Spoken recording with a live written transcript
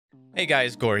Hey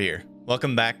guys, Gore here.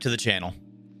 Welcome back to the channel.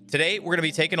 Today, we're going to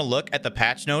be taking a look at the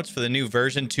patch notes for the new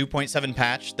version 2.7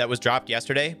 patch that was dropped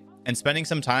yesterday, and spending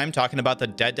some time talking about the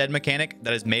dead mechanic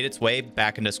that has made its way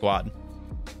back into Squad.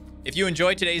 If you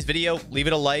enjoyed today's video, leave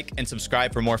it a like and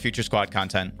subscribe for more future Squad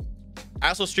content. I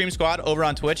also stream Squad over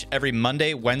on Twitch every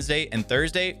Monday, Wednesday, and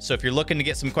Thursday, so if you're looking to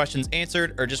get some questions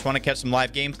answered or just want to catch some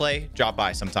live gameplay, drop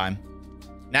by sometime.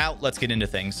 Now, let's get into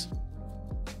things.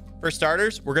 For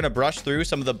starters, we're going to brush through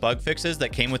some of the bug fixes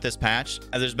that came with this patch,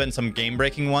 as there's been some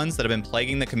game-breaking ones that have been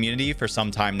plaguing the community for some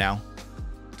time now.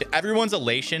 To everyone's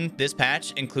elation, this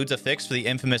patch includes a fix for the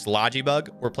infamous Logi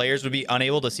bug, where players would be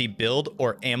unable to see build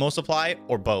or ammo supply,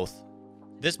 or both.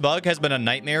 This bug has been a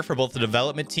nightmare for both the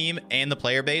development team and the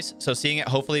player base, so seeing it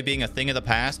hopefully being a thing of the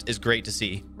past is great to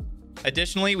see.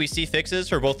 Additionally, we see fixes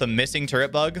for both the missing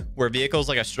turret bug, where vehicles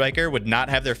like a striker would not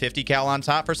have their 50 cal on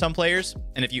top for some players,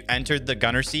 and if you entered the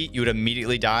gunner seat, you would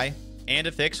immediately die, and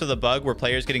a fix for the bug where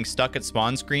players getting stuck at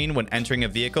spawn screen when entering a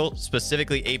vehicle,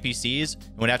 specifically APCs,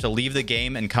 and would have to leave the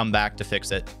game and come back to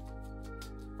fix it.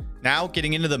 Now,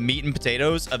 getting into the meat and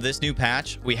potatoes of this new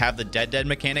patch, we have the dead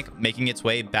mechanic making its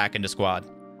way back into Squad.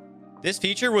 This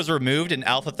feature was removed in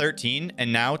Alpha 13,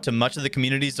 and now, to much of the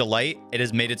community's delight, it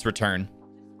has made its return.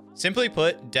 Simply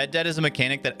put, dead is a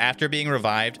mechanic that after being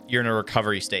revived, you're in a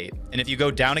recovery state, and if you go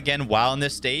down again while in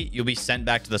this state, you'll be sent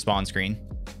back to the spawn screen.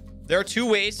 There are two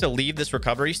ways to leave this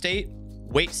recovery state: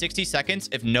 wait 60 seconds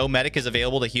if no medic is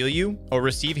available to heal you, or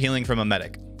receive healing from a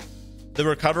medic. The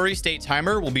recovery state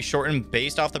timer will be shortened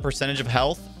based off the percentage of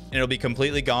health, and it'll be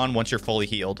completely gone once you're fully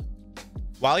healed.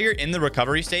 While you're in the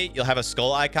recovery state, you'll have a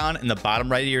skull icon in the bottom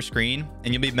right of your screen,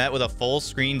 and you'll be met with a full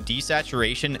screen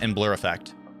desaturation and blur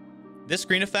effect. This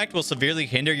screen effect will severely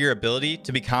hinder your ability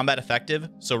to be combat effective,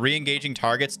 so re-engaging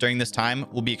targets during this time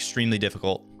will be extremely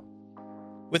difficult.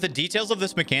 With the details of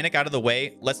this mechanic out of the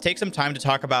way, let's take some time to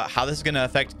talk about how this is going to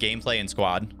affect gameplay in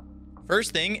Squad.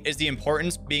 First thing is the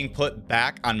importance being put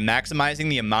back on maximizing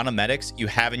the amount of medics you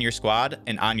have in your squad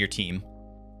and on your team.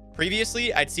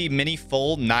 Previously, I'd see many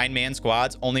full 9-man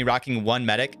squads only rocking one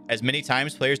medic, as many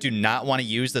times players do not want to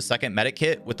use the second medic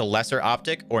kit with the lesser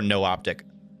optic or no optic.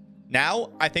 Now,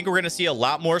 I think we're going to see a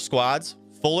lot more squads,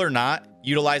 full or not,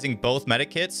 utilizing both medic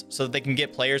kits so that they can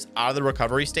get players out of the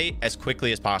recovery state as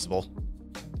quickly as possible.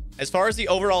 As far as the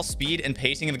overall speed and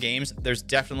pacing of games, there's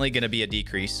definitely going to be a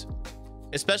decrease.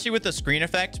 Especially with the screen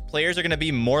effect, players are going to be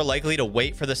more likely to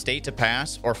wait for the state to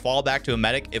pass or fall back to a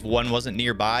medic if one wasn't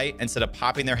nearby, instead of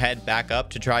popping their head back up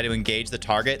to try to engage the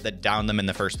target that downed them in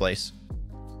the first place.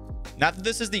 Not that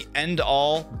this is the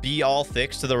end-all, be-all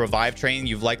fix to the revive train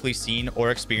you've likely seen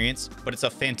or experienced, but it's a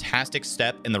fantastic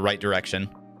step in the right direction.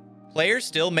 Players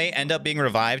still may end up being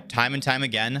revived time and time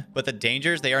again, but the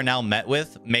dangers they are now met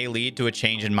with may lead to a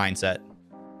change in mindset.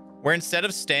 Where instead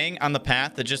of staying on the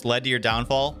path that just led to your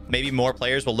downfall, maybe more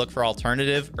players will look for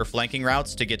alternative or flanking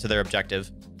routes to get to their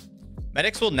objective.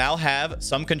 Medics will now have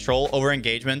some control over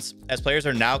engagements, as players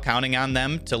are now counting on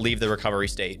them to leave the recovery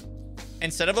state.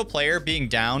 Instead of a player being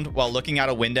downed while looking out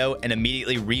a window and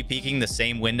immediately re-peeking the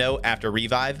same window after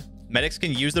revive, medics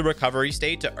can use the recovery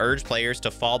state to urge players to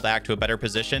fall back to a better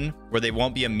position where they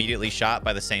won't be immediately shot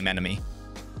by the same enemy.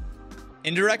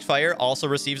 Indirect fire also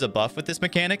receives a buff with this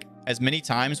mechanic, as many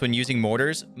times when using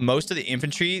mortars, most of the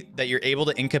infantry that you're able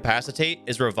to incapacitate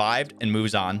is revived and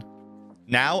moves on.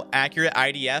 Now, accurate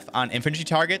IDF on infantry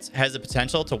targets has the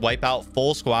potential to wipe out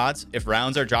full squads if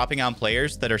rounds are dropping on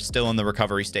players that are still in the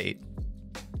recovery state.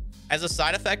 As a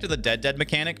side effect of the dead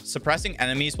mechanic, suppressing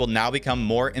enemies will now become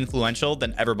more influential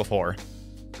than ever before.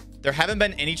 There haven't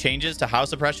been any changes to how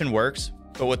suppression works,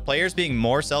 but with players being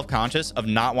more self-conscious of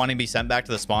not wanting to be sent back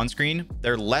to the spawn screen,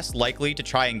 they're less likely to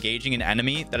try engaging an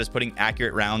enemy that is putting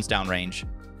accurate rounds downrange.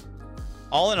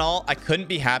 All in all, I couldn't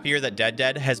be happier that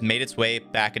dead has made its way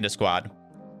back into Squad.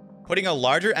 Putting a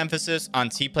larger emphasis on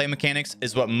T-play mechanics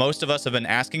is what most of us have been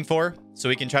asking for, so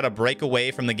we can try to break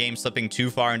away from the game slipping too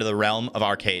far into the realm of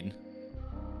arcade.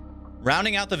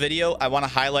 Rounding out the video, I want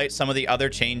to highlight some of the other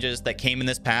changes that came in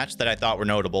this patch that I thought were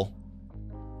notable.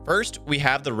 First, we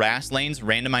have the RAS lanes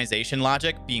randomization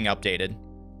logic being updated.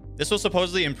 This will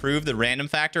supposedly improve the random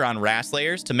factor on RAS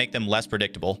layers to make them less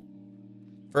predictable.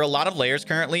 For a lot of layers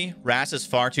currently, RAS is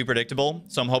far too predictable,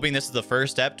 so I'm hoping this is the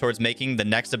first step towards making the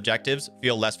next objectives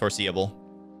feel less foreseeable.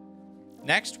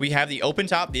 Next, we have the open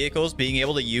top vehicles being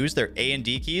able to use their A and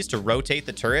D keys to rotate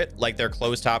the turret like their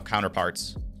closed top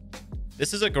counterparts.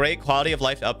 This is a great quality of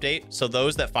life update, so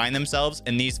those that find themselves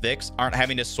in these VICs aren't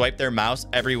having to swipe their mouse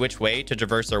every which way to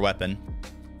traverse their weapon.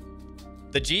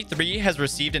 The G3 has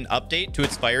received an update to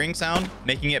its firing sound,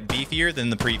 making it beefier than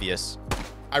the previous.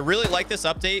 I really like this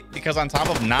update because on top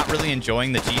of not really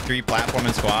enjoying the G3 platform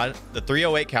and squad, the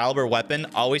 308 caliber weapon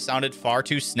always sounded far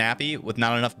too snappy with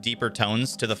not enough deeper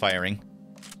tones to the firing.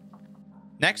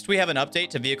 Next, we have an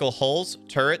update to vehicle hulls,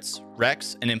 turrets,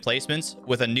 wrecks, and emplacements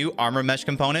with a new armor mesh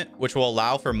component, which will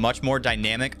allow for much more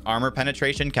dynamic armor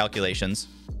penetration calculations.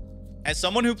 As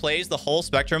someone who plays the whole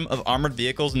spectrum of armored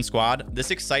vehicles in squad,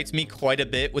 this excites me quite a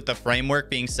bit with the framework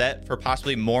being set for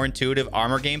possibly more intuitive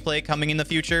armor gameplay coming in the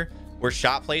future, where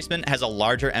shot placement has a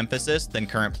larger emphasis than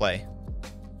current play.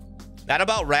 That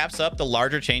about wraps up the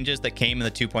larger changes that came in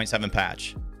the 2.7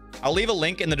 patch. I'll leave a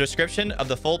link in the description of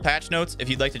the full patch notes if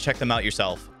you'd like to check them out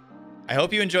yourself. I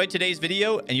hope you enjoyed today's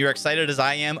video and you're excited as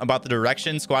I am about the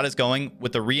direction squad is going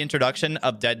with the reintroduction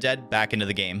of Dead back into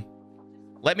the game.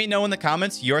 Let me know in the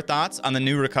comments your thoughts on the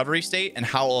new recovery state and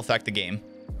how it will affect the game.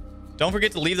 Don't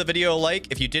forget to leave the video a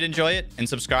like if you did enjoy it and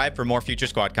subscribe for more future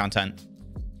squad content.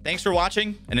 Thanks for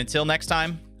watching, and until next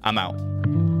time, I'm out.